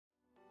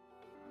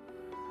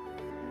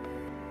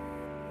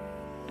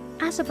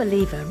As a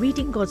believer,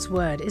 reading God's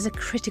Word is a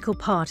critical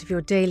part of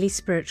your daily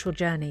spiritual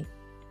journey.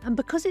 And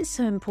because it's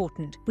so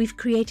important, we've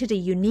created a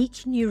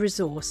unique new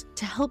resource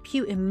to help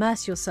you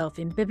immerse yourself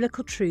in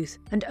biblical truth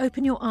and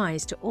open your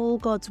eyes to all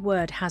God's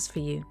Word has for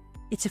you.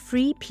 It's a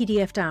free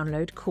PDF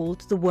download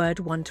called The Word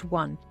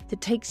 1-to-1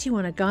 that takes you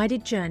on a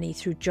guided journey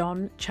through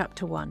John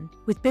chapter 1.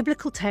 With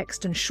biblical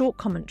text and short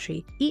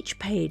commentary, each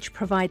page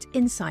provides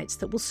insights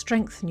that will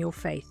strengthen your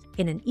faith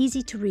in an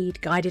easy-to-read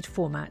guided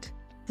format.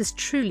 There's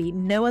truly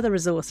no other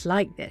resource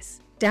like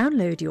this.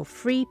 Download your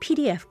free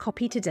PDF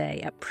copy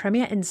today at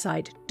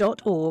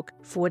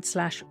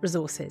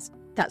premierinsight.org/resources.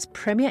 That's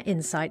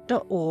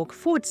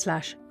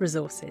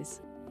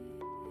premierinsight.org/resources.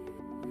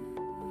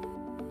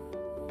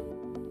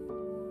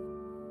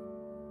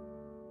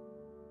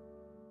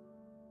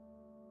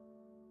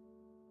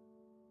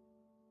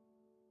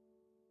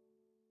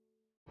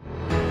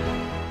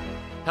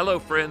 Hello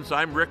friends,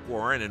 I'm Rick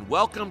Warren and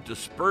welcome to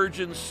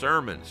Spurgeon's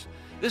Sermons.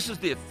 This is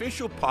the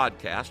official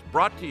podcast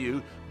brought to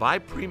you by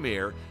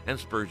Premier and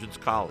Spurgeon's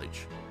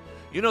College.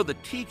 You know, the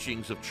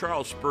teachings of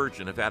Charles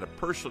Spurgeon have had a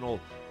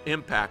personal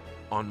impact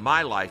on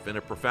my life in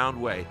a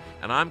profound way,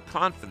 and I'm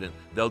confident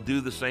they'll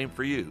do the same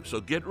for you. So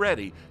get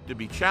ready to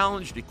be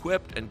challenged,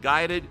 equipped, and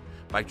guided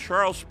by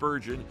Charles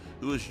Spurgeon,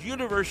 who is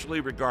universally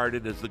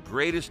regarded as the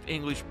greatest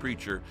English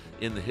preacher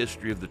in the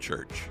history of the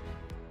church.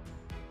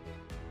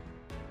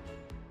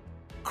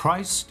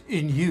 Christ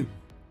in You,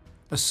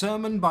 a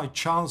sermon by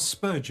Charles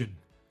Spurgeon,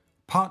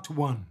 Part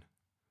 1.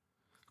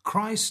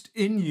 Christ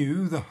in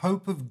you, the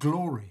hope of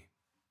glory.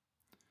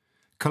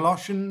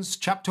 Colossians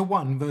chapter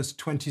 1, verse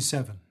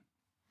 27.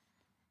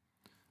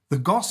 The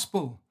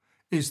gospel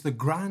is the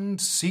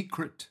grand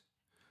secret,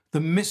 the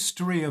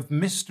mystery of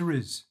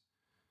mysteries.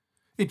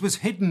 It was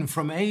hidden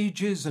from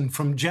ages and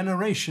from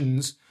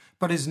generations,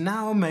 but is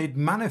now made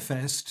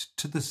manifest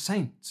to the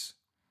saints.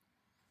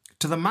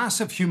 To the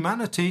mass of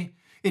humanity,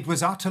 it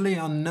was utterly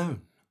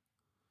unknown.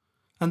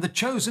 And the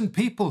chosen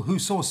people who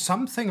saw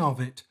something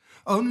of it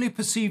only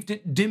perceived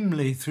it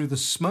dimly through the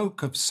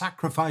smoke of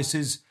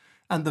sacrifices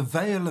and the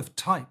veil of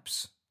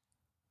types.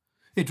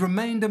 It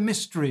remained a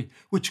mystery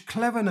which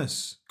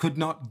cleverness could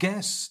not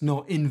guess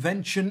nor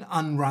invention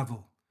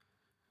unravel.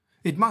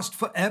 It must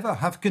forever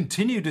have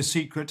continued a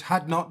secret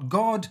had not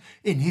God,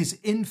 in his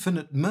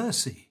infinite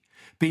mercy,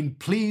 been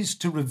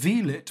pleased to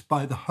reveal it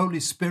by the Holy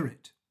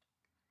Spirit.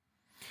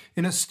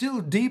 In a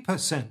still deeper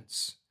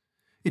sense,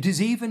 it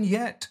is even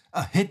yet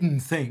a hidden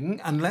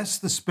thing unless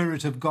the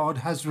Spirit of God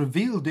has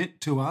revealed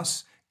it to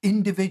us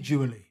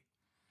individually.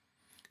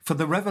 For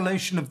the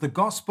revelation of the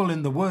gospel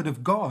in the Word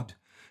of God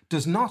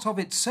does not of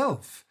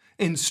itself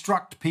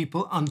instruct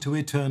people unto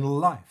eternal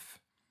life.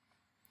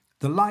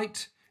 The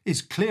light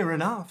is clear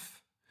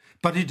enough,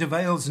 but it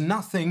avails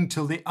nothing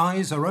till the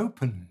eyes are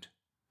opened.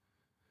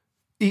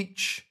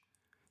 Each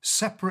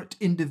separate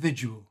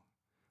individual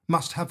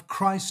must have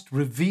Christ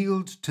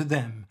revealed to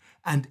them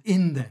and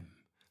in them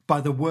by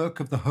the work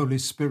of the Holy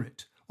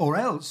Spirit, or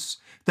else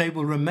they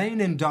will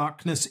remain in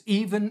darkness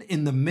even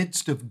in the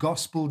midst of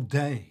gospel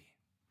day.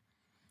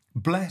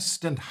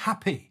 Blessed and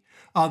happy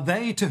are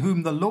they to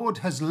whom the Lord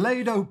has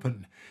laid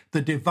open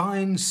the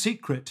divine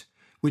secret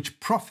which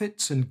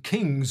prophets and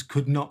kings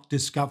could not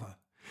discover,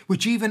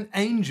 which even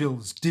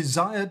angels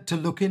desired to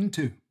look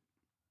into.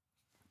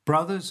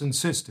 Brothers and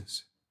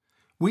sisters,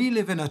 we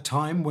live in a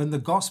time when the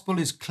gospel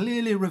is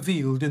clearly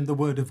revealed in the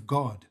Word of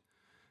God.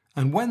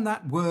 And when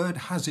that word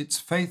has its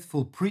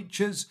faithful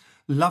preachers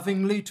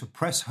lovingly to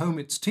press home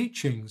its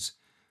teachings,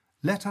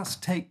 let us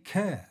take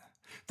care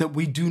that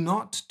we do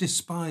not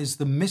despise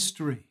the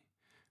mystery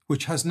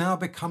which has now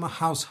become a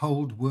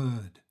household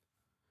word.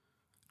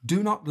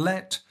 Do not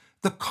let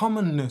the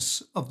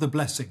commonness of the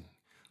blessing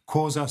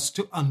cause us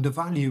to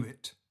undervalue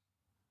it.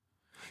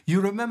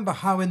 You remember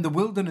how in the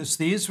wilderness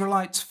the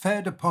Israelites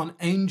fed upon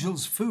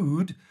angels'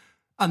 food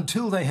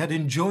until they had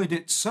enjoyed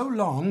it so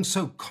long,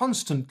 so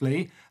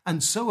constantly,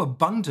 and so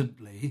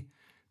abundantly,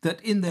 that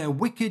in their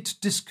wicked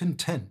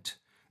discontent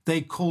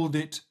they called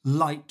it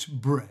light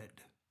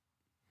bread.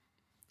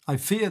 I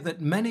fear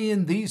that many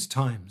in these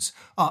times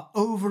are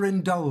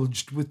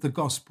overindulged with the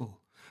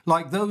gospel,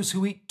 like those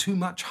who eat too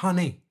much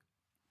honey.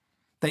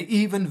 They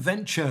even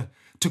venture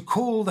to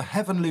call the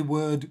heavenly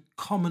word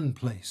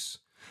commonplace,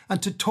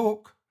 and to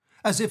talk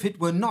as if it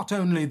were not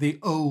only the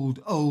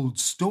old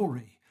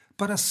story,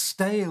 but a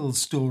stale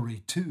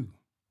story too.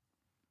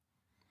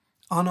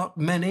 Are not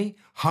many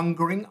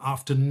hungering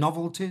after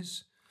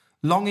novelties,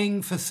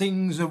 longing for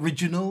things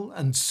original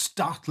and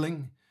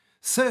startling,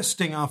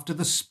 thirsting after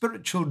the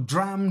spiritual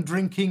dram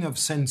drinking of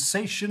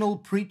sensational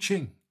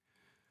preaching,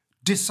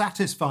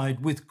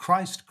 dissatisfied with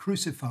Christ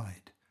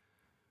crucified,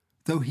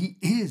 though he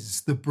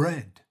is the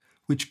bread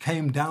which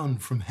came down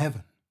from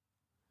heaven?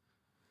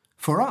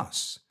 For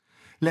us,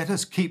 let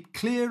us keep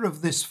clear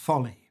of this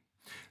folly.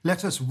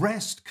 Let us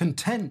rest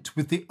content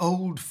with the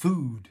old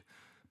food,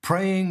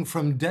 praying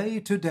from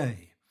day to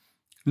day,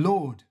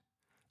 Lord,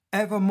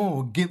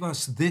 evermore give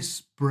us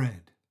this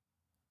bread.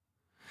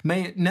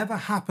 May it never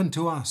happen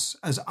to us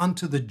as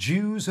unto the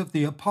Jews of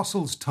the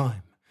apostles'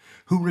 time,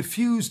 who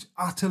refused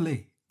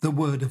utterly the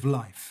word of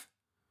life,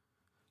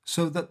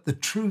 so that the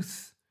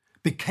truth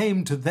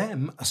became to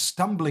them a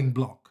stumbling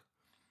block,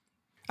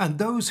 and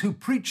those who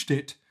preached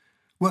it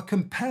were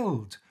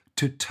compelled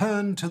to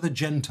turn to the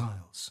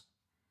Gentiles.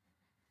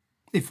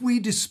 If we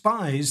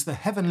despise the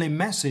heavenly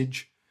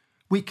message,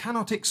 we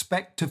cannot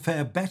expect to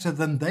fare better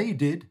than they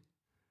did.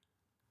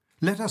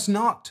 Let us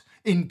not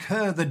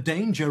incur the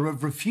danger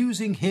of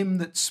refusing him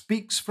that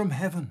speaks from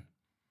heaven.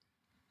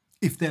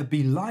 If there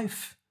be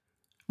life,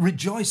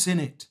 rejoice in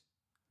it.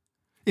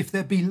 If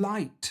there be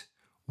light,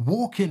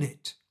 walk in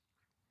it.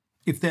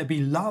 If there be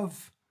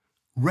love,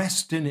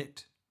 rest in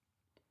it.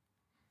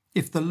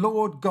 If the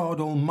Lord God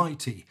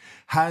Almighty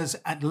has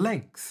at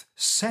length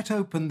set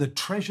open the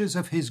treasures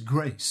of his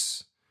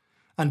grace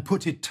and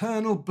put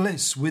eternal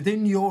bliss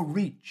within your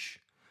reach,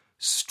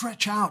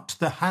 stretch out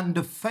the hand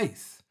of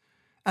faith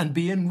and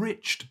be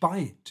enriched by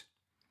it.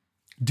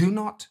 Do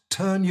not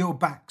turn your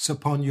backs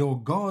upon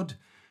your God,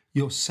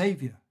 your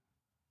Saviour,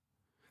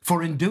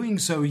 for in doing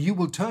so you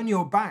will turn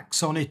your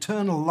backs on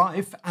eternal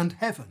life and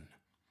heaven.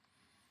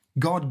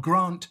 God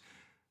grant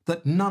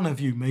that none of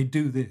you may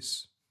do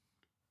this.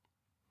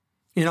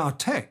 In our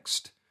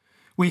text,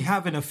 we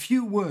have in a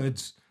few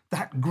words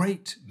that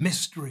great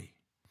mystery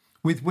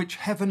with which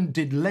heaven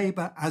did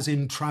labour as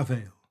in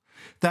travail,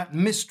 that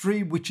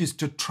mystery which is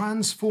to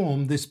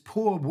transform this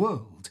poor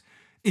world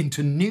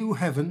into new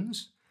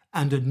heavens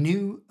and a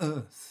new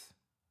earth.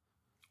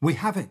 We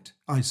have it,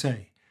 I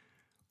say,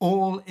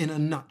 all in a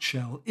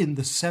nutshell in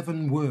the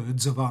 7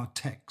 words of our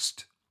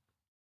text.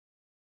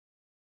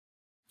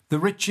 The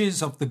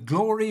riches of the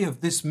glory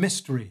of this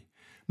mystery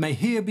may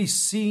here be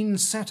seen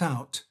set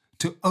out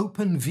to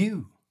open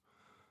view.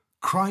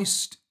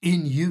 Christ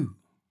in you,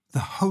 the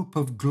hope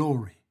of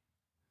glory.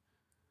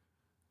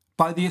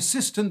 By the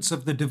assistance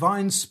of the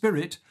divine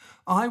Spirit,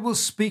 I will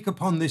speak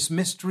upon this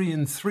mystery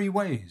in 3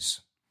 ways.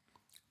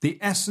 The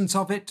essence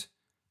of it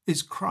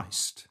is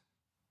Christ.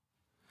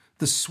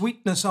 The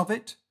sweetness of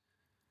it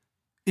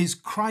is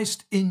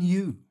Christ in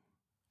you.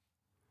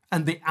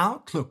 And the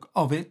outlook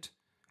of it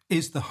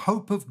is the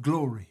hope of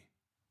glory.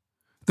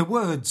 The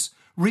words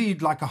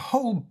read like a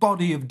whole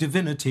body of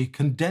divinity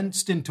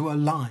condensed into a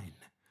line.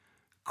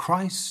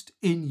 Christ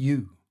in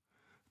you,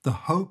 the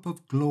hope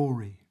of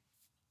glory.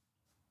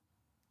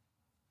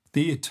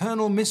 The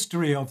eternal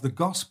mystery of the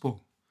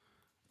gospel,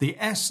 the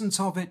essence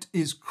of it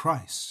is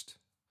Christ.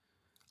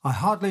 I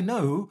hardly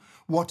know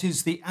what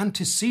is the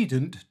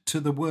antecedent to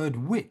the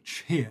word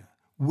which here,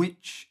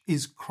 which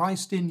is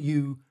Christ in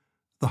you,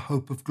 the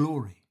hope of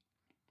glory.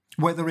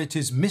 Whether it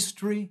is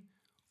mystery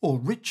or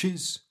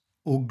riches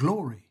or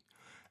glory,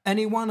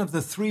 any one of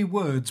the 3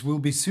 words will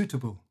be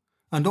suitable,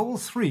 and all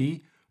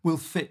 3 will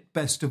fit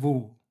best of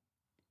all.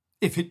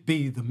 If it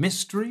be the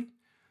mystery,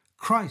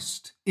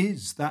 Christ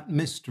is that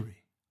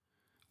mystery.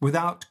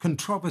 Without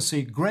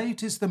controversy,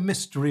 great is the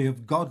mystery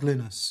of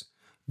godliness.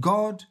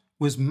 God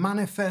was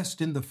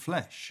manifest in the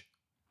flesh.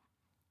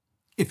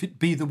 If it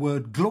be the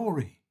word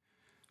glory,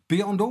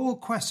 beyond all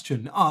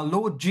question, our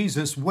Lord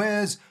Jesus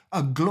wears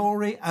a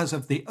glory as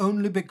of the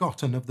only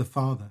begotten of the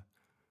Father,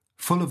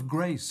 full of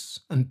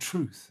grace and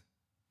truth.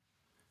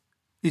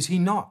 Is he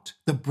not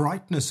the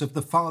brightness of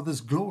the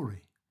Father's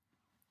glory?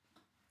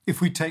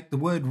 If we take the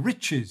word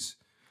riches,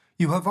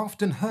 you have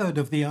often heard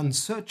of the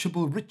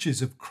unsearchable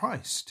riches of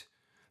Christ,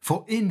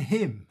 for in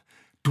him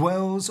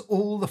dwells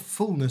all the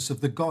fullness of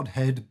the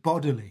Godhead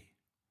bodily.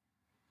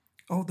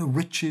 Oh, the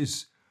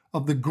riches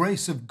of the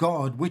grace of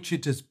God which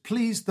it has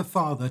pleased the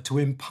Father to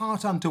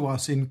impart unto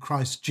us in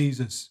Christ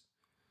Jesus.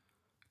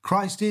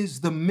 Christ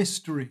is the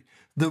mystery,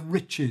 the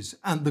riches,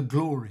 and the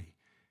glory.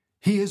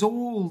 He is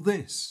all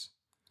this,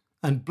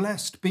 and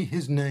blessed be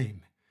his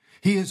name.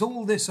 He is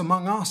all this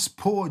among us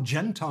poor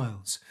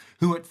Gentiles,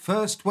 who at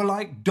first were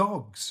like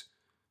dogs,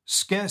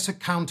 scarce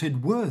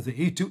accounted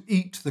worthy to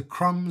eat the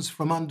crumbs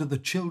from under the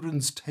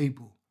children's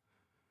table.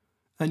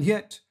 And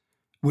yet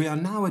we are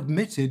now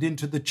admitted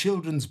into the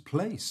children's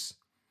place,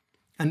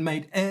 and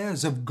made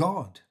heirs of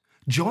God,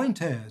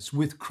 joint heirs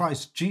with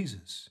Christ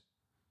Jesus.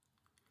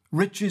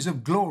 Riches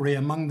of glory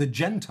among the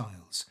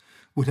Gentiles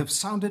would have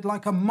sounded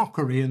like a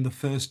mockery in the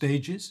first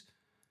ages,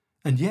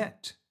 and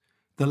yet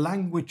the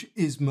language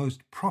is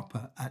most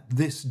proper at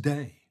this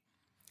day,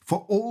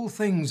 for all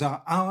things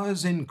are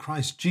ours in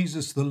Christ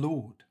Jesus the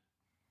Lord.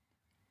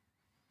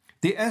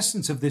 The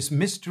essence of this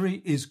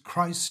mystery is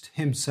Christ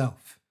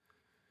himself.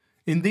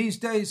 In these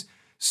days,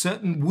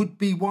 certain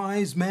would-be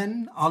wise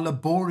men are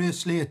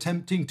laboriously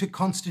attempting to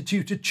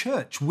constitute a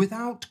church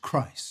without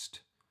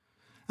Christ,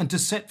 and to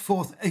set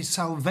forth a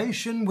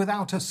salvation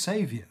without a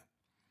Saviour.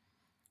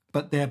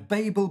 But their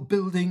Babel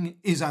building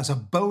is as a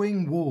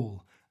bowing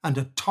wall and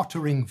a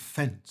tottering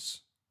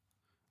fence.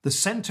 The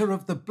centre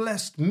of the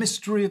blessed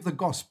mystery of the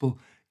gospel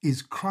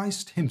is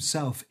Christ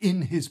himself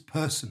in his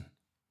person.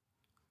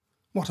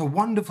 What a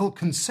wonderful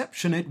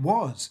conception it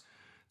was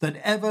that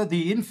ever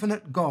the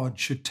infinite God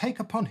should take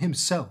upon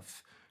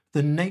himself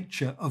the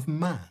nature of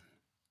man.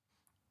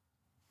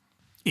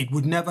 It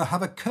would never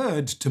have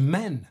occurred to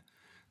men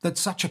that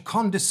such a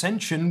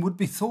condescension would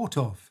be thought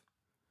of.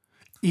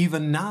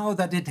 even now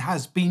that it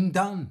has been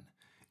done.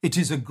 It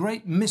is a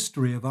great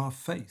mystery of our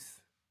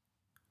faith.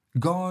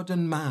 God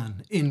and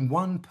man in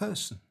one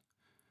person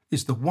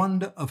is the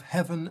wonder of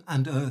heaven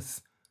and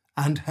earth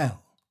and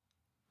hell.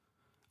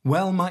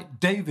 Well might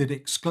David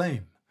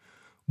exclaim,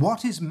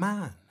 "What is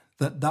man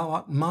that thou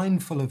art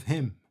mindful of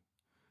him,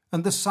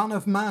 and the Son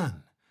of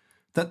Man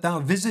that thou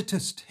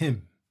visitest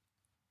him?"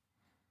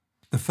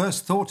 The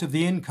first thought of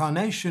the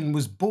Incarnation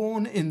was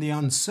born in the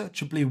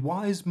unsearchably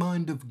wise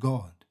mind of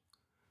God.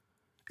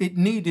 It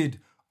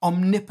needed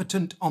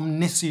omnipotent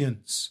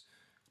omniscience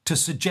to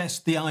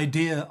suggest the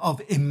idea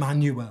of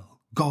Emmanuel,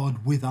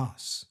 God with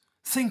us.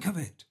 Think of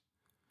it.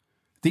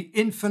 The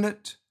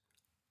infinite,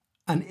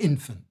 an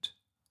infant.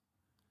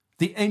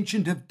 The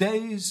Ancient of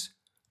Days,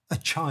 a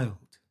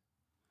child.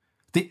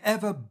 The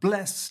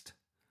ever-blessed,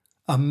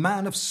 a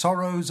man of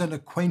sorrows and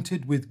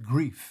acquainted with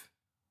grief.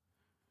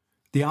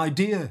 The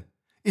idea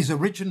is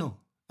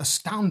original,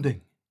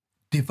 astounding,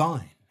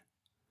 divine.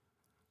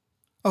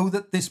 Oh,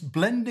 that this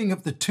blending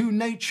of the two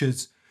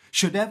natures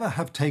should ever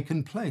have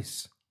taken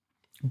place.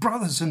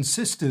 Brothers and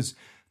sisters,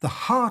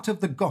 the heart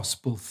of the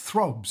gospel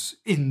throbs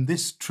in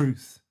this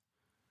truth.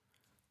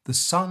 The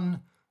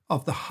Son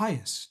of the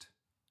Highest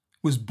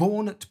was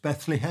born at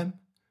Bethlehem,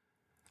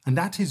 and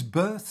at his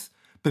birth,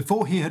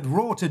 before he had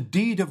wrought a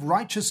deed of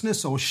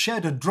righteousness or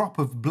shed a drop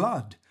of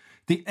blood,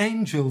 the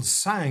angels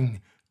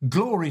sang,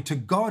 "Glory to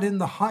God in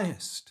the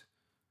highest.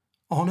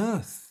 On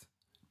earth,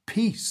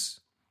 peace,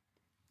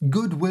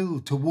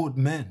 goodwill toward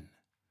men."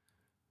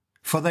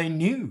 For they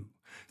knew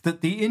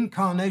that the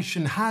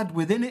Incarnation had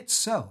within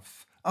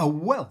itself a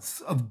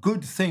wealth of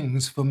good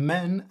things for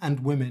men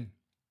and women.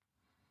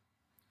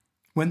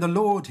 When the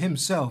Lord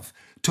himself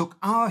took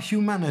our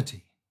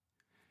humanity,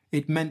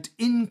 it meant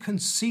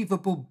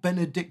inconceivable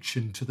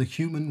benediction to the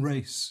human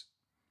race.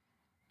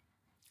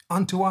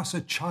 Unto us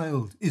a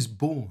child is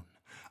born,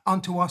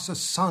 unto us a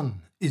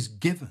son is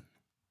given,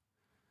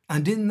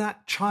 and in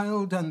that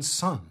child and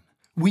son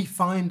we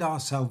find our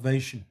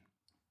salvation.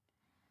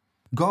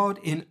 God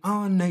in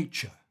our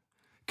nature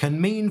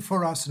can mean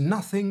for us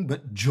nothing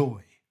but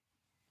joy.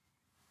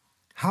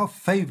 How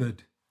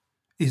favoured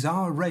is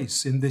our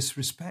race in this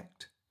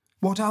respect?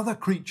 What other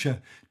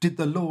creature did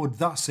the Lord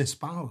thus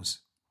espouse?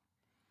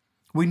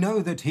 We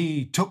know that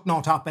he took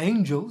not up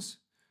angels,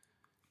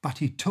 but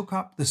he took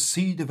up the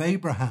seed of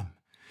Abraham.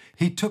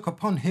 He took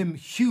upon him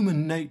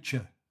human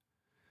nature.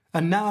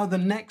 And now the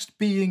next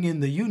being in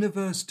the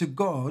universe to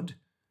God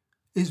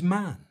is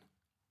man.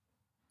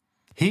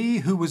 He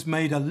who was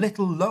made a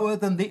little lower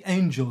than the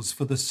angels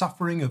for the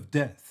suffering of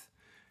death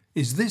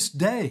is this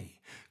day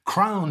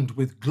crowned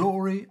with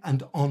glory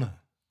and honour,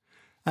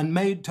 and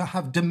made to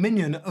have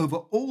dominion over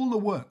all the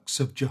works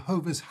of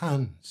Jehovah's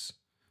hands.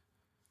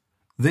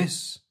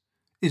 This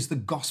is the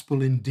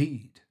gospel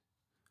indeed.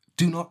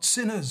 Do not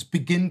sinners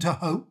begin to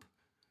hope?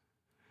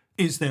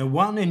 Is there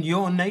one in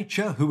your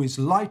nature who is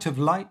light of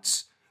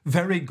lights,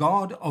 very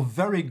God of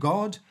very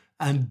God,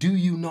 and do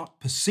you not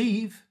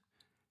perceive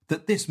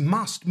that this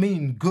must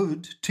mean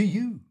good to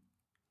you?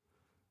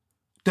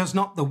 Does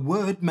not the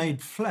Word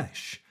made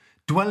flesh,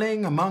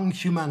 dwelling among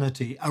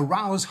humanity,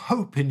 arouse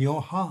hope in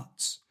your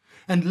hearts,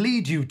 and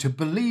lead you to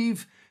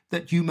believe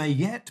that you may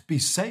yet be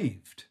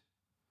saved?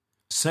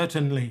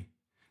 Certainly,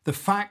 the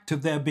fact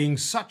of there being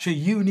such a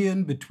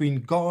union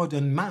between God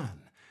and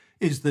man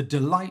is the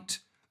delight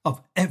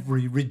of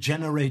every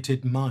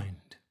regenerated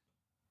mind.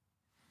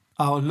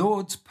 Our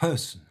Lord's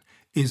person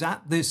is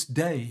at this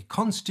day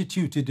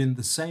constituted in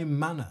the same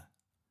manner.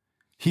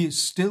 He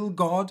is still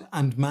God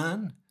and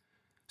man.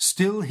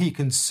 Still he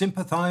can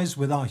sympathize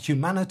with our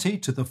humanity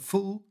to the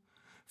full,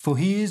 for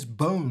he is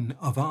bone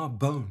of our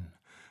bone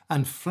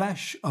and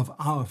flesh of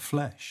our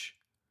flesh.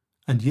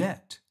 And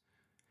yet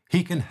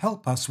he can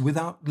help us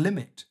without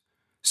limit,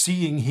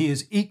 seeing he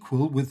is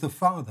equal with the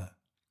Father.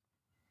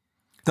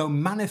 Though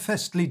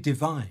manifestly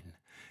divine,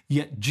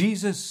 yet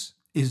Jesus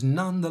is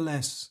none the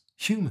less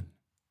human.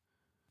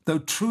 Though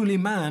truly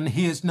man,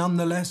 he is none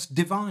the less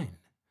divine.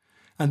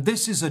 And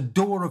this is a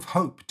door of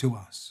hope to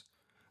us,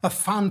 a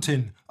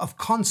fountain of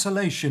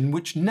consolation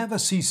which never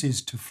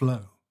ceases to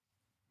flow.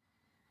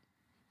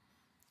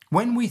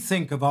 When we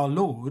think of our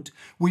Lord,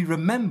 we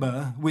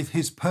remember with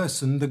his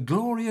person the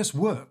glorious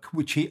work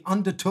which he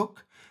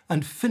undertook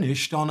and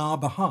finished on our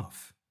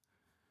behalf.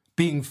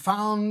 Being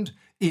found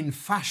in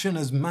fashion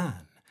as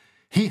man,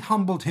 he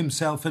humbled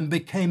himself and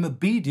became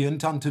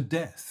obedient unto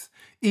death,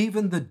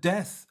 even the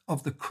death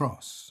of the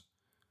cross.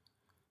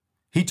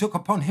 He took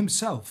upon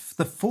himself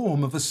the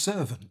form of a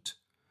servant,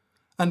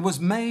 and was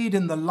made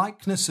in the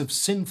likeness of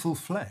sinful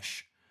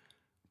flesh,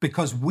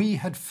 because we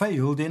had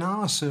failed in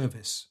our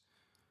service,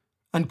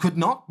 and could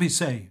not be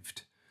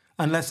saved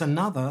unless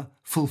another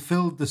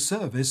fulfilled the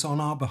service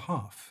on our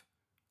behalf.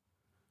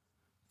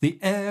 The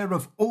heir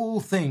of all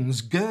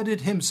things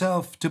girded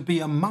himself to be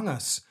among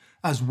us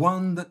as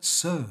one that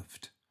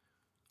served.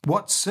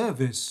 What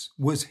service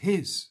was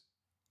his?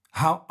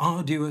 How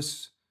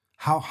arduous,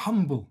 how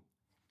humble,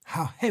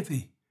 how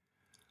heavy,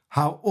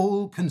 how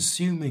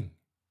all-consuming.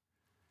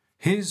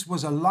 His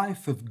was a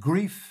life of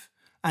grief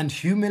and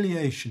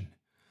humiliation,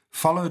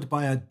 followed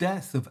by a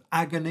death of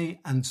agony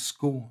and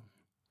scorn.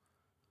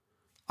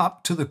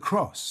 Up to the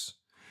cross,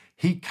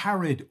 he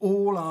carried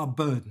all our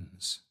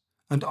burdens,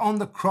 and on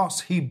the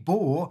cross he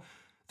bore,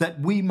 that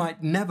we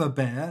might never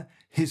bear,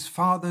 his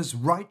Father's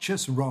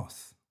righteous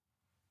wrath.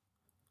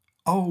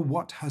 Oh,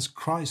 what has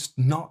Christ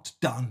not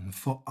done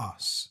for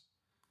us?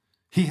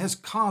 He has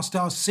cast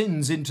our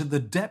sins into the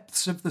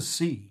depths of the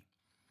sea.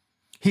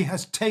 He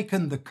has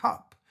taken the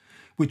cup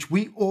which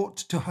we ought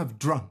to have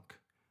drunk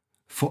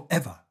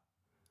forever,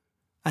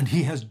 and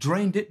he has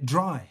drained it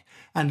dry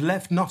and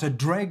left not a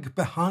dreg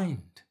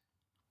behind.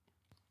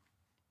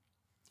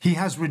 He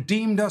has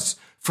redeemed us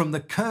from the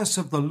curse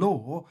of the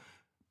law,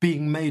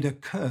 being made a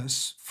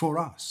curse for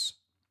us.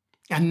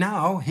 And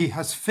now he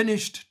has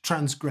finished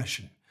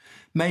transgression,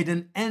 made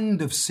an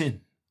end of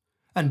sin,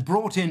 and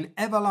brought in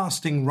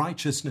everlasting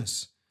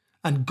righteousness,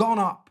 and gone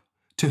up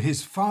to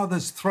his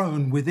Father's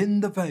throne within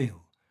the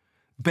veil,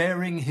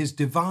 bearing his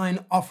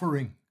divine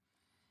offering,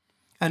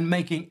 and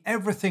making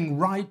everything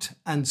right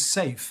and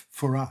safe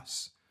for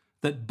us,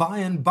 that by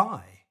and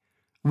by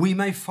we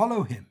may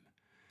follow him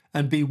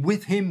and be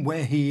with him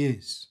where he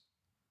is.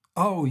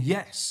 Oh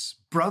yes,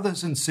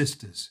 brothers and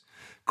sisters,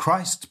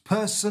 Christ's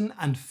person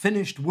and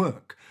finished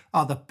work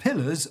are the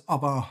pillars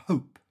of our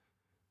hope.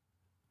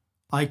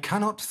 I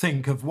cannot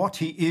think of what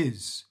he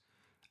is,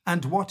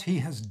 and what he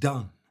has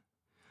done,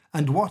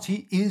 and what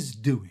he is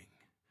doing,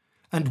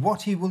 and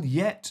what he will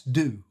yet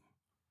do,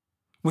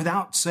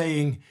 without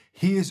saying,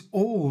 he is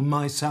all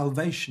my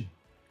salvation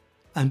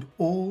and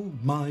all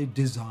my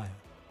desire.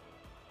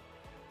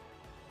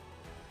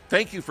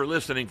 Thank you for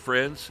listening,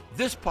 friends.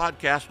 This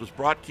podcast was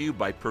brought to you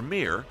by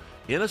Premier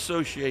in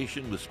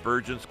association with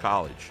Spurgeon's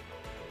College.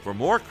 For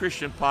more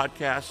Christian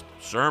podcasts,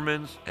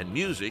 sermons, and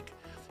music,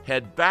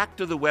 head back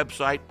to the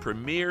website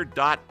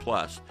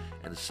premier.plus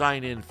and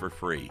sign in for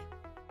free.